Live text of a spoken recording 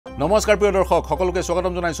নমস্কাৰ প্ৰিয় দৰ্শক সকলোকে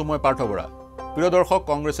স্বাগতম জনাইছো মই পাৰ্থ বৰা প্ৰিয় দৰ্শক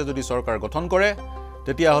কংগ্ৰেছে যদি চৰকাৰ গঠন কৰে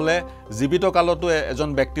তেতিয়া হলে জীৱিত কালতো এজন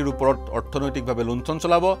ব্যক্তিৰ ওপৰত অৰ্থনৈতিকভাৱে লুণ্ঠন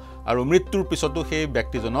চলাব আৰু মৃত্যুৰ পিছতো সেই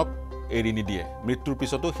ব্যক্তিজনক এৰি নিদিয়ে মৃত্যুৰ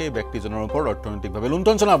পিছতো সেই ব্যক্তিজনৰ ওপৰত অৰ্থনৈতিকভাৱে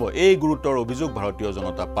লুণ্ঠন চলাব এই গুৰুতৰ অভিযোগ ভাৰতীয়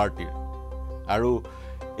জনতা পাৰ্টিৰ আৰু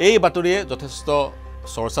এই বাতৰিয়ে যথেষ্ট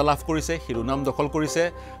চৰ্চা লাভ কৰিছে শিৰোনাম দখল কৰিছে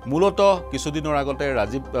মূলতঃ কিছুদিনৰ আগতে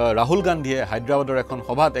ৰাহুল গান্ধীয়ে হায়দৰাবাদৰ এখন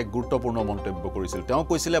সভাত এক গুৰুত্বপূৰ্ণ মন্তব্য কৰিছিল তেওঁ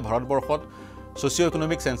কৈছিল ভাৰতবৰ্ষত সোশিও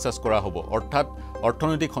ইকোনমিক সেন্সাস কৰা হ'ব অৰ্থাৎ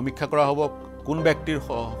অৰ্থনৈতিক সমীক্ষা কৰা হ'ব কোন ব্যক্তিৰ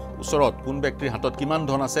ওচৰত কোন ব্যক্তিৰ হাতত কিমান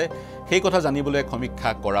ধন আছে সেই কথা জানিবলৈ সমীক্ষা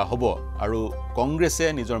কৰা হ'ব আৰু কংগ্ৰেছে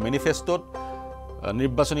নিজৰ মেনিফেষ্টত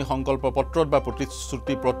নিৰ্বাচনী সংকল্প পত্ৰত বা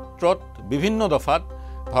প্ৰতিশ্ৰুতি পত্ৰত বিভিন্ন দফাত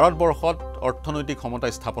ভাৰতবৰ্ষত অৰ্থনৈতিক সমতা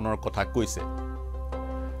স্থাপনৰ কথা কৈছে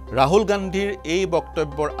ৰাহুল গান্ধীৰ এই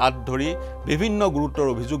বক্তব্যৰ আঁত ধৰি বিভিন্ন গুৰুতৰ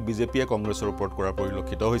অভিযোগ বিজেপিয়ে কংগ্ৰেছৰ ওপৰত কৰা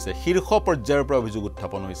পৰিলক্ষিত হৈছে শীৰ্ষ পৰ্যায়ৰ পৰা অভিযোগ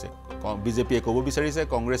উত্থাপন হৈছে বিজেপিয়ে ক'ব বিচাৰিছে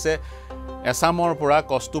কংগ্ৰেছে এছামৰ পৰা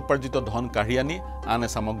কষ্টুপাৰ্জিত ধন কাঢ়ি আনি আন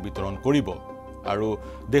এছামক বিতৰণ কৰিব আৰু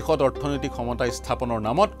দেশত অৰ্থনৈতিক সমতা স্থাপনৰ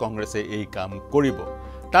নামত কংগ্ৰেছে এই কাম কৰিব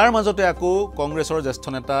তাৰ মাজতে আকৌ কংগ্ৰেছৰ জ্যেষ্ঠ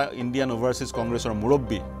নেতা ইণ্ডিয়ান ওভাৰচিজ কংগ্ৰেছৰ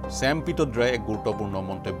মুৰব্বী স্যাম পিট্ৰোডাই এক গুৰুত্বপূৰ্ণ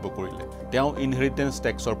মন্তব্য কৰিলে তেওঁ ইনহেৰিটেন্স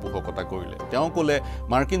টেক্সৰ পোষকতা কৰিলে তেওঁ ক'লে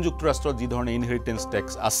মাৰ্কিন যুক্তৰাষ্ট্ৰত যি ধৰণে ইনহেৰিটেন্স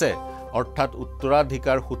টেক্স আছে অৰ্থাৎ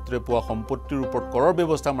উত্তৰাধিকাৰ সূত্ৰে পোৱা সম্পত্তিৰ ওপৰত কৰৰ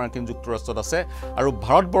ব্যৱস্থা মাৰ্কিন যুক্তৰাষ্ট্ৰত আছে আৰু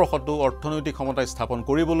ভাৰতবৰ্ষতো অৰ্থনৈতিক সমতা স্থাপন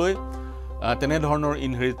কৰিবলৈ তেনে ধৰণৰ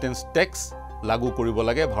ইনহেৰিটেন্স টেক্স লাগু কৰিব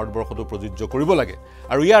লাগে ভাৰতবৰ্ষতো প্ৰযোজ্য কৰিব লাগে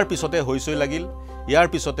আৰু ইয়াৰ পিছতে হৈছৈ লাগিল ইয়াৰ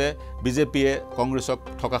পিছতে বিজেপিয়ে কংগ্ৰেছক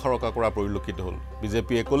ঠকাখৰকা কৰা পৰিলক্ষিত হ'ল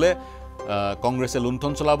বিজেপিয়ে ক'লে কংগ্ৰেছে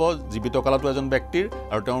লুণ্ঠন চলাব জীৱিত কালতো এজন ব্যক্তিৰ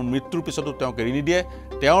আৰু তেওঁৰ মৃত্যুৰ পিছতো তেওঁক এৰি নিদিয়ে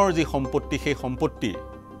তেওঁৰ যি সম্পত্তি সেই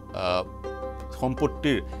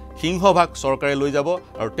সম্পত্তিৰ সিংহভাগ চৰকাৰে লৈ যাব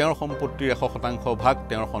আৰু তেওঁৰ সম্পত্তিৰ 100% ভাগ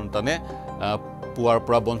তেওঁৰ সন্তানে পুৱাৰ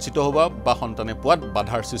পৰা বঞ্চিত হ'ব বা সন্তানে পোৱাত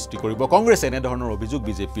বাধাৰ সৃষ্টি কৰিব কংগ্ৰেছে এনে ধৰণৰ অভিযোগ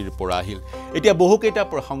বিজেপিৰ পৰা আহিল এতিয়া বহুকেইটা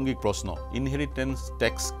প্ৰাসংগিক প্ৰশ্ন ইনহেৰিটেন্স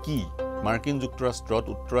টেক্স কি মাৰ্কিন যুক্তৰাষ্ট্ৰত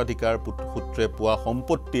উত্তৰাধিকাৰ সূত্ৰে পোৱা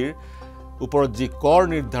সম্পত্তিৰ ওপৰত যি কৰ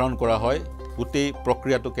নিৰ্ধাৰণ কৰা হয় গোটেই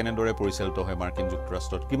প্ৰক্ৰিয়াটো কেনেদৰে পৰিচালিত হয় মাৰ্কিন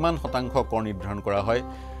যুক্তৰাষ্ট্ৰত কিমান শতাংশ কৰ নিৰ্ধাৰণ কৰা হয়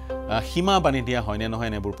সীমা বান্ধি দিয়া হয়নে নহয়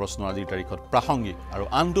এনেবোৰ প্ৰশ্ন আজিৰ তাৰিখত প্ৰাসংগিক আৰু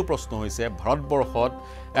আনটো প্ৰশ্ন হৈছে ভাৰতবৰ্ষত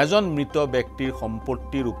এজন মৃত ব্যক্তিৰ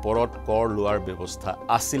সম্পত্তিৰ ওপৰত কৰ লোৱাৰ ব্যৱস্থা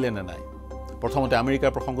আছিল নে নাই প্ৰথমতে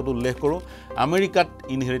আমেৰিকাৰ প্ৰসংগটো উল্লেখ কৰোঁ আমেৰিকাত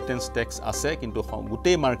ইনহেৰিটেন্স টেক্স আছে কিন্তু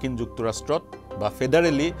গোটেই মাৰ্কিন যুক্তৰাষ্ট্ৰত বা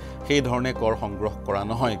ফেডাৰেলি সেই ধৰণে কৰ সংগ্ৰহ কৰা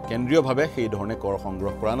নহয় কেন্দ্ৰীয়ভাৱে সেই ধৰণে কৰ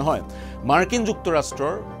সংগ্ৰহ কৰা নহয় মাৰ্কিন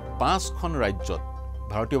যুক্তৰাষ্ট্ৰৰ 5খন ৰাজ্যত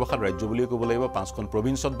ভাৰতীয় ভাষাত ৰাজ্য বুলি ক'ব লাগিব 5খন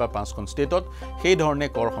প্ৰভিন্সত বা 5খন ষ্টেটত সেই ধৰণে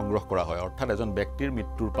কৰ সংগ্ৰহ কৰা হয় অৰ্থাৎ এজন ব্যক্তিৰ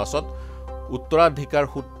মৃত্যুৰ পাছত উত্তৰাধিকাৰ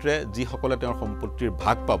সূত্ৰে যিসকলে তেওঁৰ সম্পত্তিৰ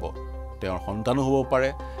ভাগ পাব তেওঁৰ সন্তানো হ'ব পাৰে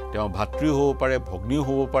তেওঁৰ ভাতৃও হ'ব পাৰে ভগ্নীও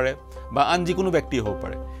হ'ব পাৰে বা আন যিকোনো ব্যক্তি হ'ব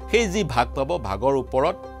পাৰে সেই যি ভাগ পাব ভাগৰ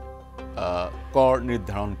ওপৰত কৰ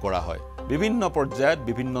নিৰ্ধাৰণ কৰা হয় বিভিন্ন পৰ্যায়ত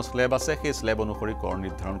বিভিন্ন স্লেব আছে সেই স্লেব অনুসৰি কৰ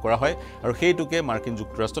নিৰ্ধাৰণ কৰা হয় আৰু সেইটোকে মাৰ্কিন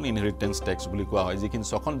যুক্তৰাষ্ট্ৰত ইনহেৰিটেন্স টেক্স বুলি কোৱা হয়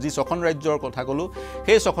যি ছখন ৰাজ্যৰ কথা ক'লো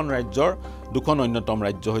সেই ছখন ৰাজ্যৰ দুখন অন্যতম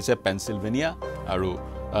ৰাজ্য হৈছে পেনচিলভেনিয়া আৰু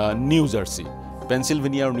নিউ জাৰ্চি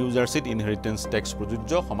পেনচিলভেনিয়া আৰু নিউ জাৰ্চিত ইনহেৰিটেন্স টেক্স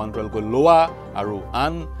প্ৰযোজ্য সমান্তৰালকৈ লোৱা আৰু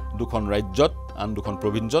আন দুখন ৰাজ্যত আন দুখন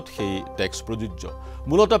প্ৰভিন্সত সেই টেক্স প্ৰযোজ্য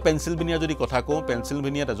মূলতঃ পেনচিলভেনিয়া যদি কথা কওঁ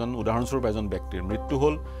পেনচিলভেনিয়াত এজন উদাহৰণস্বৰূপে এজন ব্যক্তিৰ মৃত্যু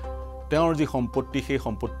হ'ল তেওঁৰ যি সম্পত্তি সেই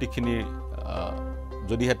সম্পত্তিখিনিৰ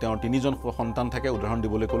যদিহে তেওঁৰ 3জন সন্তান থাকে উদাহৰণ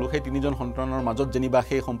দিবলৈ ক'লো সেই 3জন সন্তানৰ মাজত যেনিবা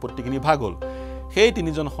সেই সম্পত্তিখিনি ভাগ হ'ল সেই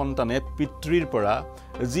 3জন সন্তানে পিতৃৰ পৰা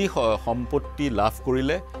যি সম্পত্তি লাভ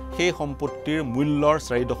কৰিলে সেই সম্পত্তিৰ মূল্যৰ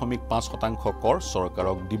 4.5% কৰ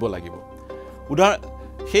চৰকাৰক দিব লাগিব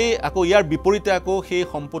সেই আকৌ ইয়াৰ বিপৰীতে আকৌ সেই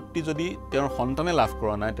সম্পত্তি যদি তেওঁৰ সন্তানে লাভ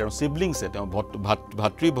কৰা নাই তেওঁৰ সিবলিংছে তেওঁ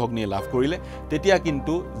ভাতৃ ভগ্নীয়ে লাভ কৰিলে তেতিয়া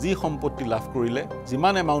কিন্তু যি সম্পত্তি লাভ কৰিলে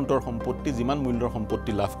যিমান এমাউণ্টৰ সম্পত্তি যিমান মূল্যৰ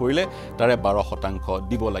সম্পত্তি লাভ কৰিলে তাৰে 12%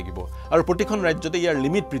 দিব লাগিব আৰু প্ৰতিখন ৰাজ্যতে ইয়াৰ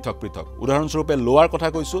লিমিট পৃথক পৃথক উদাহৰণস্বৰূপে লোৱাৰ কথা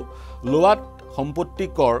কৈছো লোৱাত সম্পত্তি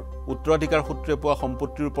কৰ উত্তৰাধিকাৰ সূত্ৰে পোৱা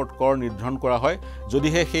সম্পত্তিৰ ওপৰত কৰ নিৰ্ধাৰণ কৰা হয়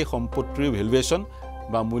যদিহে সেই সম্পত্তিৰ ভ্যালুৱেশ্যন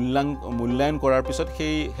বা মূল্যায়ন কৰাৰ পিছত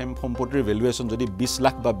সেই সম্পত্তিৰ ভ্যালুৱেশ্যন যদি 20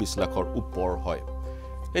 লাখ বা 20 লাখৰ ওপৰ হয়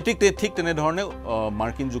ঠিক তেনে ধৰণে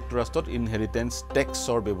মাৰ্কিন যুক্তৰাষ্ট্ৰত ইনহেৰিটেন্স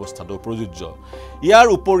টেক্সৰ ব্যৱস্থাটো প্ৰযোজ্য ইয়াৰ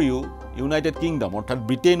উপৰিও ইউনাইটেড কিংডম অৰ্থাৎ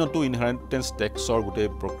ব্ৰিটেইনতো ইনহেৰিটেন্স টেক্সৰ গোটেই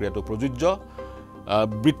প্ৰক্ৰিয়াটো প্ৰযোজ্য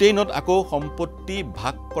ব্ৰিটেইনত আকৌ সম্পত্তি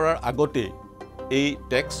ভাগ কৰাৰ আগতে এই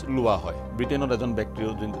টেক্স লোৱা হয় ব্ৰিটেইনত এজন ব্যক্তিৰ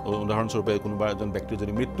উদাহৰণস্বৰূপে কোনোবা এজন ব্যক্তিৰ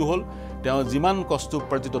যদি মৃত্যু হ'ল তেওঁ যিমান কষ্ট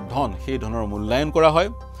উপাৰ্জিত ধন সেই ধনৰ মূল্যায়ন কৰা হয়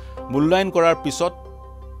মূল্যায়ন কৰাৰ পিছত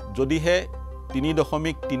যদিহে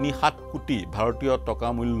 3.37 কোটি ভাৰতীয় টকা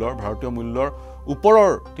মূল্যৰ ওপৰৰ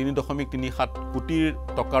 3.37 কোটি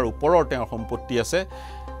টকাৰ ওপৰৰ তেওঁৰ সম্পত্তি আছে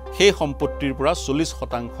সেই সম্পত্তিৰ পৰা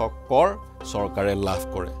 40% কৰ চৰকাৰে লাভ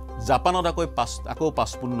কৰে জাপানত আকৌ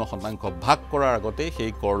 55% ভাগ কৰাৰ আগতে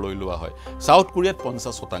সেই কৰ লৈ লোৱা হয় সাউথ কোৰিয়াত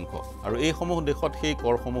 50% আৰু এই সমূহ দেশত সেই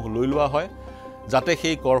কৰসমূহ লৈ লোৱা হয় যাতে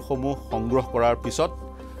সেই কৰসমূহ সংগ্ৰহ কৰাৰ পিছত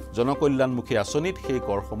জনকল্যাণমুখী আঁচনিত সেই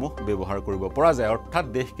কৰসমূহ ব্যৱহাৰ কৰিব পৰা যায় অৰ্থাৎ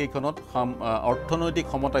দেশকেইখনত অৰ্থনৈতিক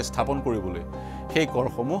ক্ষমতা স্থাপন কৰিবলৈ সেই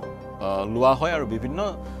কৰসমূহ লোৱা হয় আৰু বিভিন্ন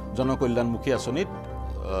জনকল্যাণমুখী আঁচনিত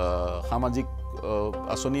সামাজিক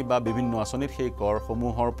আঁচনি বা বিভিন্ন আঁচনিত সেই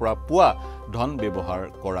কৰসমূহৰ পৰা পোৱা ধন ব্যৱহাৰ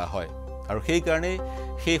কৰা হয় আৰু সেই কাৰণে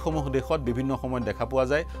সেই সমূহ দেশত বিভিন্ন সময়ত দেখা পোৱা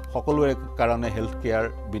যায় সকলোৰে কাৰণে হেলথ কেয়াৰ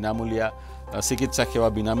বিনামূলীয়া চিকিৎসা সেৱা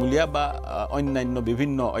বিনামূলীয়া বা অন্যান্য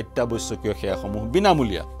বিভিন্ন অত্যাৱশ্যকীয় সেৱাসমূহ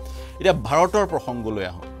বিনামূলীয়া এটা ভাৰতৰ প্ৰসংগলৈ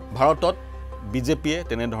আহোঁ ভাৰতত বিজেপিয়ে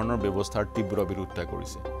তেনে ধৰণৰ ব্যৱস্থাৰ তীব্ৰ বিৰোধিতা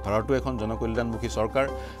কৰিছে ভাৰতো এখন জনকল্যাণমুখী চৰকাৰ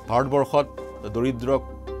ভাৰতবৰ্ষত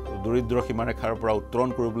দৰিদ্ৰ সীমাৰেখাৰ পৰা উত্তৰণ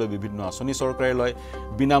কৰিবলৈ বিভিন্ন আঁচনি চৰকাৰে লয়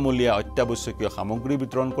বিনামূলীয়া অত্যাৱশ্যকীয় সামগ্ৰী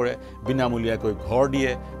বিতৰণ কৰে বিনামূলীয়াকৈ ঘৰ দিয়ে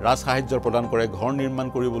ৰাজসাহায্য প্ৰদান কৰে ঘৰ নিৰ্মাণ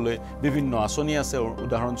কৰিবলৈ বিভিন্ন আঁচনি আছে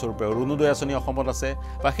উদাহৰণস্বৰূপে অৰুণোদয় আঁচনি অসমত আছে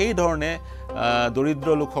বা সেই ধৰণে দৰিদ্ৰ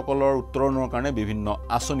লোকসকলৰ উত্তৰণৰ কাৰণে বিভিন্ন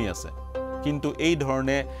আঁচনি আছে কিন্তু এই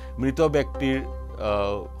ধৰণে মৃত ব্যক্তিৰ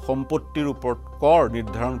সম্পত্তিৰ ওপৰত কৰ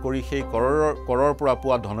নিৰ্ধাৰণ কৰি সেই কৰৰ পৰা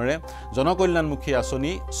পোৱা ধনেৰে জনকল্যাণমুখী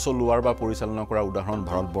আঁচনি চলোৱাৰ বা পৰিচালনা কৰাৰ উদাহৰণ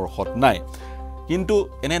ভাৰতবৰ্ষত নাই কিন্তু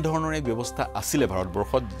এনে ধৰণৰ এক ব্যৱস্থা আছিলে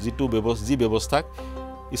ভাৰতবৰ্ষত যি ব্যৱস্থাক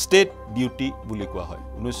ষ্টেট ডিউটি বুলি কোৱা হয়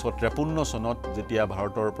 1953 চনত যেতিয়া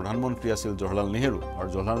ভাৰতৰ প্ৰধানমন্ত্ৰী আছিল জৱাহৰলাল নেহৰু আৰু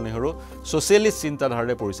জৱাহৰলাল নেহৰু সোশ্যালিষ্ট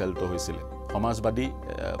চিন্তাধাৰাৰে পৰিচালিত হৈছিল সমাজবাদী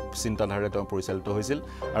চিন্তাধাৰাৰে তেওঁ পৰিচালিত হৈছিল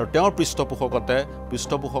আৰু তেওঁৰ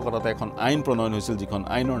পৃষ্ঠপোষকতাতে এখন আইন প্ৰণয়ন হৈছিল যিখন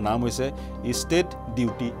আইনৰ নাম হৈছে ষ্টেট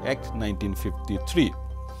ডিউটি এক্ট 1953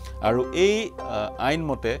 আৰু এই আইন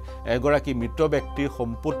মতে এগৰাকী মৃত ব্যক্তিৰ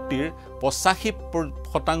সম্পত্তিৰ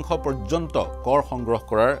 85% পৰ্যন্ত কৰ সংগ্ৰহ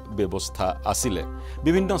কৰাৰ ব্যৱস্থা আছিলে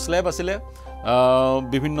বিভিন্ন স্লেব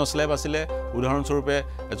আছিলে উদাহৰণস্বৰূপে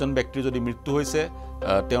এজন ব্যক্তিৰ যদি মৃত্যু হৈছে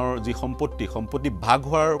তেওঁৰ যি সম্পত্তি ভাগ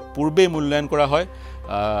হোৱাৰ পূৰ্বে মূল্যায়ন কৰা হয়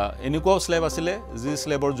এনেকুৱাও স্লেব আছিলে যি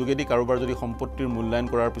স্লেবৰ যোগেদি কাৰোবাৰ যদি সম্পত্তিৰ মূল্যায়ন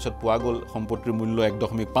কৰাৰ পিছত পোৱা গ'ল সম্পত্তিৰ মূল্য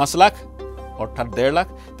 1.5 লাখ অৰ্থাৎ 1.5 লাখ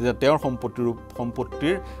তেতিয়া তেওঁৰ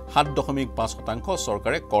সম্পত্তিৰ 7.5%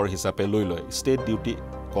 চৰকাৰে কৰ হিচাপে লৈ লয় ষ্টেট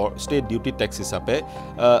ডিউটি টেক্স হিচাপে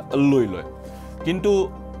লৈ লয় কিন্তু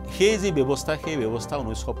সেই যি ব্যৱস্থা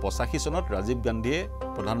 1985 চনত ৰাজীৱ গান্ধীয়ে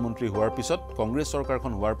প্ৰধানমন্ত্ৰী হোৱাৰ পিছত কংগ্ৰেছ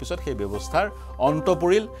চৰকাৰখন হোৱাৰ পিছত সেই ব্যৱস্থাৰ অন্ত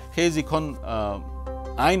পৰিল সেই যিখন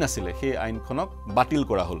আইন আছিলে সেই আইনখনক বাতিল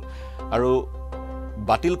কৰা হ'ল আৰু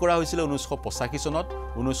বাতিল কৰা হৈছিল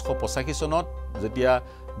 1985 চনত যেতিয়া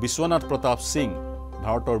বিশ্বনাথ প্ৰতাপ সিং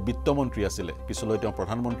ভাৰতৰ বিত্তমন্ত্ৰী আছিলে পিছলৈ তেওঁ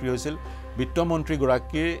প্ৰধানমন্ত্ৰী হৈছিল বিত্তমন্ত্ৰী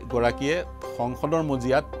গৰাকীয়ে সংসদৰ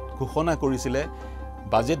মজিয়াত ঘোষণা কৰিছিলে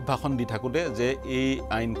বাজেট ভাষণ দি থাকোতে যে এই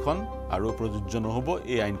আইনখন আৰু প্ৰযোজ্য নহব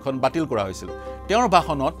এই আইনখন বাতিল কৰা হৈছিল তেওঁৰ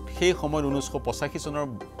ভাষণত সেই সময়ত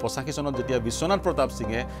 1985 চনত যেতিয়া বিশ্বনাথ প্ৰতাপ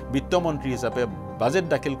সিঙে বিত্তমন্ত্ৰী হিচাপে বাজেট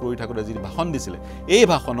দাখিল কৰি থাকোতে যি ভাষণ দিছিলে এই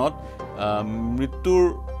ভাষণত মৃত্যুৰ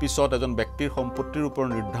পিছত এজন ব্যক্তিৰ সম্পত্তিৰ ওপৰত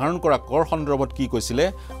নিৰ্ধাৰণ কৰা কৰ সন্দৰ্ভত কি কৈছিলে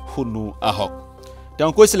শুনো আহক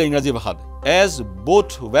তেওঁ কৈছিলে ইংৰাজী ভাষাত as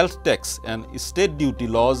both wealth tax and state duty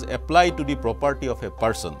laws apply to the property of a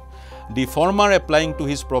person the former applying to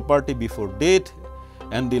his property before death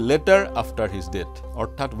and the latter after his death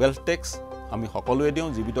অৰ্থাৎ wealth tax আমি সকলোৱে দিওঁ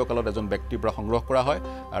জীৱিত কালত এজন ব্যক্তিৰ পৰা সংগ্ৰহ কৰা হয়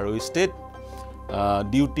আৰু state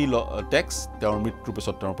duty tax তেওঁৰ মৃত্যুৰ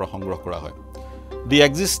পিছত তেওঁৰ পৰা সংগ্ৰহ কৰা হয় The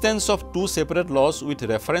existence of two separate laws with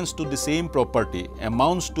reference to the same property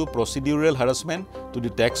amounts to procedural harassment to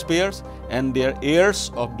the taxpayers and their heirs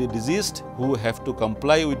of the deceased who have to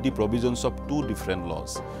comply with the provisions of two different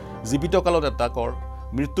laws. জীৱিত কালত এটা কৰ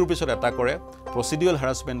মৃত্যুৰ পিছত এটা কৰে procedural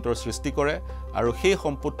harassmentor সৃষ্টি কৰে আৰু সেই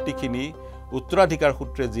সম্পত্তিখিনি উত্তৰাধিকাৰ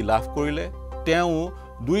সূত্ৰে যি লাভ কৰিলে তেওঁ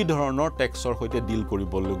দুই ধৰণৰ ট্যাক্সৰ সৈতে ডিল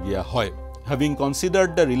কৰিবলগীয়া হয় Having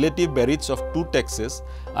considered the relative merits of two taxes,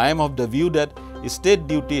 I am of the view that state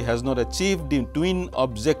duty has not achieved the twin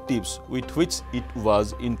objectives with which it was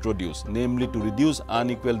introduced, namely to reduce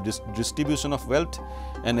unequal distribution of wealth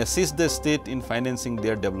and assist the state in financing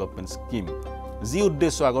their development scheme. যি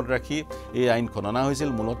উদ্দেশ্য আগত ৰাখি এই আইনখন অনা হৈছিল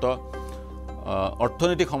মূলতঃ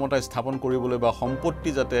অৰ্থনৈতিক ক্ষমতা স্থাপন কৰিবলৈ বা সম্পত্তি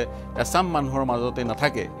যাতে এছাম মানুহৰ মাজতে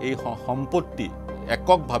নাথাকে এই সম্পত্তি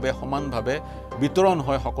এককভাৱে সমানভাৱে বিতৰণ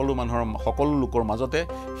হয় সকলো লোকৰ মাজতে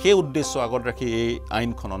সেই উদ্দেশ্য আগত ৰাখি এই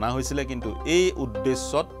আইনখন অনা হৈছিল কিন্তু এই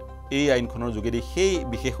উদ্দেশ্যত এই আইনখনৰ যোগেদি সেই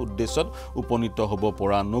বিশেষ উদ্দেশ্যত উপনীত হ'ব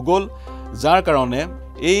পৰা নগল যাৰ কাৰণে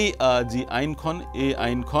এই যি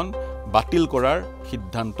আইনখন বাতিল কৰাৰ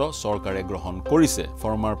সিদ্ধান্ত চৰকাৰে গ্ৰহণ কৰিছে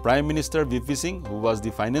former prime minister VP Singh who was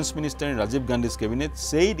the finance minister in Rajiv Gandhi's cabinet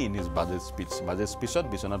said in his budget speechত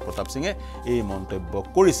Biswanath Pratap সিঙে এই মন্তব্য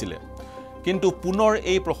কৰিছিলে কিন্তু পুনৰ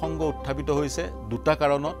এই প্ৰসংগ উত্থাপিত হৈছে দুটা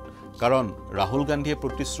কাৰণত কাৰণ ৰাহুল গান্ধীয়ে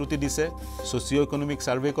প্ৰতিশ্ৰুতি দিছে সোশিও ইকোনমিক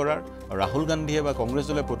সাৰ্ভে কৰাৰ ৰাহুল গান্ধীয়ে বা কংগ্ৰেছ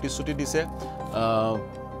দলে প্ৰতিশ্ৰুতি দিছে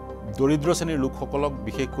দৰিদ্ৰ শ্ৰেণীৰ লোকসকলক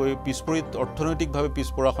বিশেষকৈ পিছপৰিত অৰ্থনৈতিকভাৱে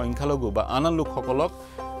পিছপৰা সংখ্যালঘু বা আন লোকসকলক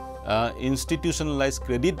ইনষ্টিটিউশনালাইজ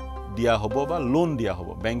ক্ৰেডিট দিয়া হ'ব বা লোন দিয়া হ'ব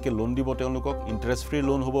বেংকে লোন দিব তেওঁলোকক ইন্টাৰেষ্ট ফ্ৰী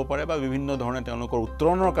লোন হ'ব পাৰে বা বিভিন্ন ধৰণে তেওঁলোকৰ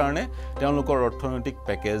উত্তৰণৰ কাৰণে তেওঁলোকৰ অৰ্থনৈতিক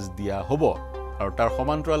পেকেজ দিয়া হ'ব আৰু তাৰ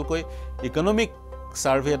সমান্তৰালকৈ ইকোনমিক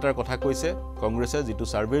সাৰ্ভে এটাৰ কথা কৈছে কংগ্ৰেছে যেটো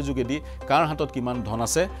সাৰ্ভেৰ যোগেদি কাৰ হাতত কিমান ধন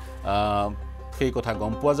আছে সেই কথা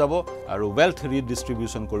গম পোৱা যাব আৰু ওয়েলথ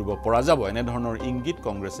ৰিডিস্ট্ৰিবিউশন কৰিব পৰা যাব এনে ধৰণৰ ইংগিত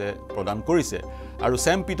কংগ্ৰেছে প্ৰদান কৰিছে আৰু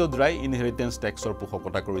স্যাম পিট্ৰোডাই ইনহেৰিটেন্স ট্যাক্সৰ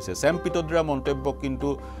পোষকতা কৰিছে স্যাম পিট্ৰোডাৰ মন্তব্য কিন্তু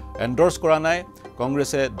এন্ডৰ্স কৰা নাই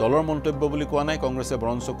কংগ্ৰেছে দলৰ মন্তব্য বুলি কোৱা নাই কংগ্ৰেছে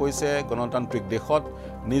বৰঞ্চ কৈছে গণতান্ত্ৰিক দেশত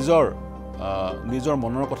নিজৰ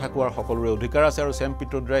মনৰ কথা কোৱাৰ সকলোৰে অধিকাৰ আছে আৰু স্যাম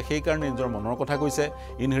পিট্ৰোডাই সেই কাৰণে নিজৰ মনৰ কথা কৈছে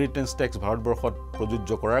ইনহেৰিটেন্স ট্যাক্স ভাৰতবৰ্ষত প্ৰযোজ্য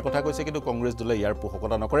কৰাৰ কথা কৈছে কিন্তু কংগ্ৰেছ দলে ইয়াৰ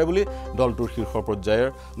পোষকতা নকৰে বুলি দলটোৰ শীৰ্ষ পৰ্যায়ৰ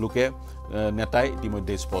লোকে নেতাই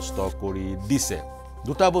ইতিমধ্যে স্পষ্ট কৰি দিছে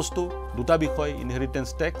দুটা বিষয় ইনহেৰিটেন্স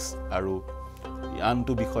ট্যাক্স আৰু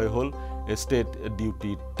আনটো বিষয় হ'ল ষ্টেট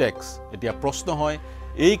ডিউটি ট্যাক্স এতিয়া প্ৰশ্ন হয়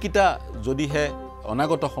এইকিটা যদিহে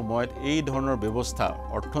অনাগত সময়ত এই ধৰণৰ ব্যৱস্থা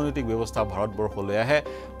অৰ্থনৈতিক ব্যৱস্থা ভাৰতবৰ্ষলৈ আহে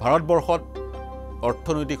ভাৰতবৰ্ষত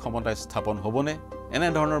অৰ্থনৈতিক সমতা স্থাপন হ'বনে এনে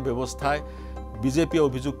ধৰণৰ ব্যৱস্থাই বিজেপি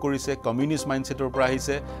অভিযোগ কৰিছে কমিউনিষ্ট মাইন্ডসেটৰ পৰা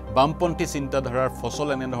আহিছে বামপন্থী চিন্তাধাৰাৰ ফসল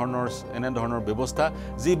এনে ধৰণৰ ব্যৱস্থা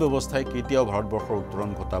যি ব্যৱস্থাই কেতিয়াও ভাৰতবৰ্ষৰ উত্তৰণ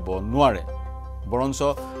ঘটাব নোৱাৰে বৰঞ্চ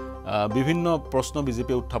বিভিন্ন প্ৰশ্ন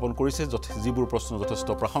বিজেপি উত্থাপন কৰিছে যিবোৰ প্ৰশ্ন যথেষ্ট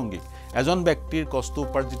প্ৰাসংগিক এজন ব্যক্তিৰ কষ্ট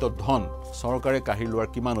উপাৰ্জিত ধন চৰকাৰে কাঢ়ি লোৱাৰ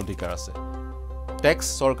কিমান অধিকাৰ আছে ট্যাক্স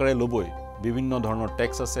চৰকাৰে লবই বিভিন্ন ধৰণৰ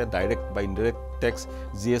ট্যাক্স আছে ডাইৰেক্ট বা ইনডাইৰেক্ট ট্যাক্স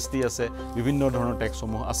জিএসটি আছে বিভিন্ন ধৰণৰ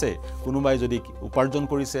ট্যাক্সসমূহ আছে কোনোবাই যদি উপাৰ্জন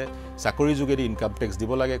কৰিছে চাকৰি যোগেদি ইনকাম ট্যাক্স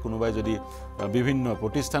দিব লাগে কোনোবাই যদি বিভিন্ন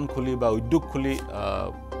প্ৰতিষ্ঠান খুলি বা উদ্যোগ খুলি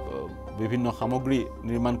বিভিন্ন সামগ্ৰী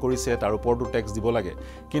নিৰ্মাণ কৰিছে তাৰ ওপৰতো ট্যাক্স দিব লাগে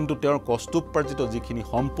কিন্তু তেওঁৰ কষ্ট উপাৰ্জিত যিখিনি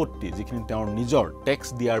সম্পত্তি যিখিনি তেওঁৰ নিজৰ ট্যাক্স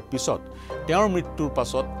দিয়াৰ পিছত তেওঁৰ মৃত্যুৰ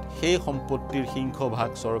পাছত সেই সম্পত্তিৰ সিংহভাগ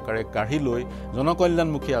চৰকাৰে কাঢ়ি লৈ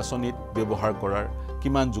জনকল্যাণমুখী আঁচনিত ব্যৱহাৰ কৰাৰ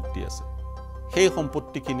কিমান যুক্তি আছে সেই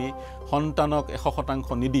সম্পত্তিখিনি সন্তানক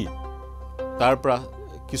 100% নিদি তাৰ পৰা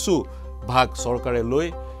কিছু ভাগ চৰকাৰে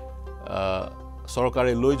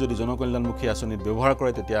লৈ যদি জনকল্যাণমুখী আঁচনিত ব্যৱহাৰ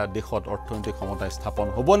কৰে তেতিয়া দেশত অৰ্থনৈতিক সমতা স্থাপন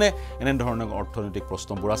হ'বনে এনে ধৰণৰ অৰ্থনৈতিক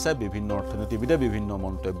প্ৰশ্নবোৰ আছে বিভিন্ন অৰ্থনীতিবিদে বিভিন্ন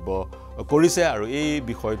মন্তব্য কৰিছে আৰু এই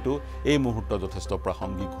বিষয়টো এই মুহূৰ্তত যথেষ্ট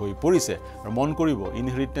প্ৰাসংগিক হৈ পৰিছে আৰু মন কৰিব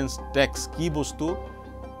ইনহেৰিটেন্স ট্যাক্স কি বস্তু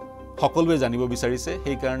সকলোৱে জানিব বিচাৰিছে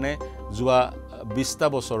সেই কাৰণে যোৱা 20টা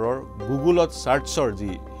বছৰৰ গুগলত সাৰ্চৰ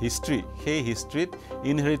যি হিষ্ট্ৰী সেই হিষ্ট্ৰীত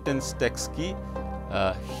ইনহেৰিটেন্স ট্যাক্স কি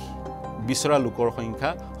বিচৰা লোকৰ সংখ্যা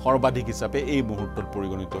সৰ্বাধিক হিচাপে এই মুহূৰ্তত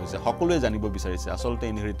পৰিগণিত হৈছে সকলোৱে জানিব বিচাৰিছে আসলতে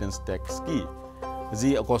ইনহেৰিটেন্স ট্যাক্স কি যি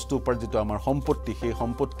কষ্ট উপাৰ্জিত আমাৰ সম্পত্তি সেই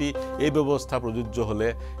সম্পত্তি এই ব্যৱস্থা প্ৰযোজ্য হলে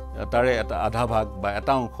তাৰে এটা আধা ভাগ বা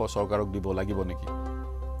এটা অংশ চৰকাৰক দিব লাগিব নেকি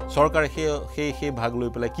চৰকাৰে সেই ভাগ লৈ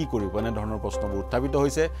পেলাই কি কৰিব এনে ধৰণৰ প্ৰশ্নবোৰ উত্থাপিত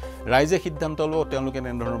হৈছে ৰাইজে সিদ্ধান্ত ল'ব তেওঁলোকে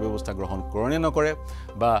এনে ধৰণৰ ব্যৱস্থা গ্ৰহণ কৰে নকৰে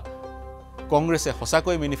বা কংগ্ৰেছে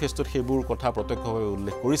সঁচাকৈ মেনিফেষ্টত সেইবোৰ কথা প্ৰত্যক্ষভাৱে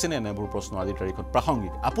উল্লেখ কৰিছে নে এনেবোৰ প্ৰশ্ন আজিৰ তাৰিখত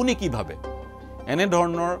প্ৰাসংগিক আপুনি কি ভাবে এনে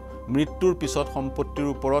ধৰণৰ মৃত্যুৰ পিছত সম্পত্তিৰ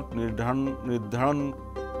ওপৰত নিৰ্ধাৰণ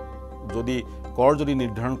যদি কৰ যদি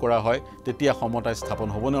নিৰ্ধাৰণ কৰা হয় তেতিয়া সমতা স্থাপন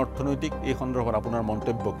হ'বনে অৰ্থনৈতিক এই সন্দৰ্ভত আপোনাৰ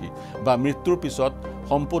মন্তব্য কি বা মৃত্যুৰ পিছত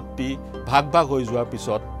সম্পত্তি ভাগ হৈ যোৱাৰ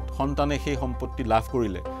পিছত সন্তানে সেই সম্পত্তি লাভ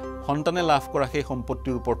কৰিলে সন্তানে লাভ কৰা সেই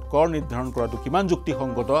সম্পত্তিৰ ওপৰত কৰ নিৰ্ধাৰণ কৰাটো কিমান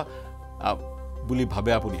যুক্তিসংগত বুলি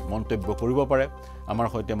ভাবে আপুনি মন্তব্য কৰিব পাৰে আমাৰ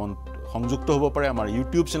সৈতে সংযুক্ত হ'ব পাৰে আমাৰ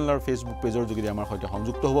ইউটিউব চেনেল আৰু ফেসবুক পেজৰ যোগেদি আমাৰ সৈতে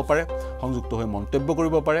সংযুক্ত হ'ব পাৰে সংযুক্ত হৈ মন্তব্য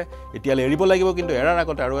কৰিব পাৰে এতিয়ালৈ এৰিব লাগিব কিন্তু এৰাৰ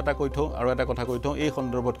আগতে আৰু এটা কথা কৈ থওঁ এই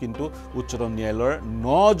সন্দৰ্ভত কিন্তু উচ্চতম ন্যায়ালয়ৰ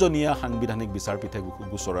 9জনীয়া সাংবিধানিক বিচাৰপীঠে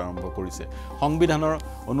গোচৰ আৰম্ভ কৰিছে সংবিধানৰ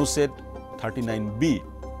অনুচ্ছেদ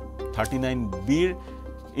 39বিৰ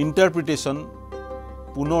ইন্টাৰপ্ৰিটেশন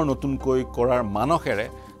পুনৰ নতুনকৈ কৰাৰ মানসেৰে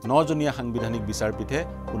 9জনীয়া সাংবিধানিক বিচাৰপীঠে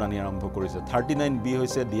শুনানি আৰম্ভ কৰিছে 39বি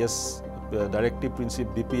হৈছে ডিএছ ডাইৰেক্টিভ প্ৰিন্সিপ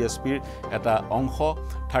ডিপিএছপিৰ এটা অংশ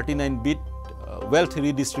 39বিত ওয়েলথ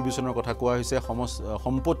ৰিডিস্ট্ৰিবিউশনৰ কথা কোৱা হৈছে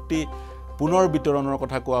সম্পত্তি পুনৰ বিতৰণৰ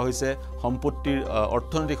কথা কোৱা হৈছে সম্পত্তিৰ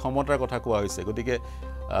অৰ্থনৈতিক সমতাৰ কথা কোৱা হৈছে গতিকে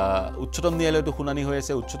উচ্চতম ন্যায়ালয়টো শুনানি হৈ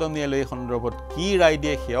আছে উচ্চতম ন্যায়ালয়ে সন্দৰ্ভত কি ৰায়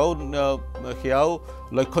দিয়ে সেয়াও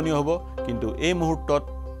লক্ষণীয় হ'ব কিন্তু এই মুহূৰ্তত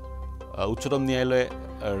উচ্চতম ন্যায়ালয়ে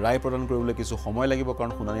ৰায় প্ৰদান কৰিবলৈ কিছু সময় লাগিব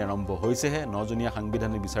কাৰণ শুনানি আৰম্ভ হৈছেহে 9জনীয়া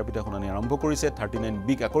সাংবিধানিক বিচাৰপীঠে শুনানি আৰম্ভ কৰিছে 39B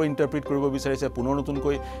আকৌ ইন্টাৰপ্ৰিট কৰিব বিচাৰিছে পুনৰ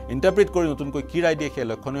নতুনকৈ ইন্টাৰপ্ৰিট কৰি নতুনকৈ কি ৰায় দিয়ে সেই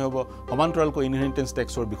লক্ষণীয় হ'ব সমান্তৰালকৈ ইনহেৰিটেন্স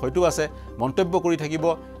টেক্সৰ বিষয়টো আছে মন্তব্য কৰি থাকিব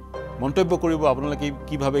মন্তব্য কৰিব আপোনালোকে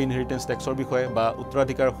কিভাৱে ইনহেৰিটেন্স টেক্সৰ বিষয়ে বা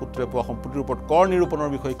উত্তৰাধিকাৰ সূত্ৰে পোৱা সম্পত্তিৰ ওপৰত কৰ নিৰূপণৰ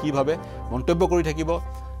বিষয়ে কিভাৱে মন্তব্য কৰি থাকিব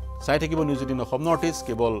চাই থাকিব নিউজ 18 অসম নৰ্থ ইষ্ট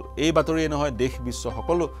কেৱল এই বাতৰিয়ে নহয়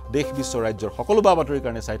দেশ বিশ্ব ৰাজ্যৰ সকলো বা বাতৰিৰ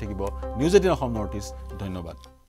কাৰণে চাই থাকিব নিউজ 18 অসম নৰ্থ ইষ্ট ধন্যবাদ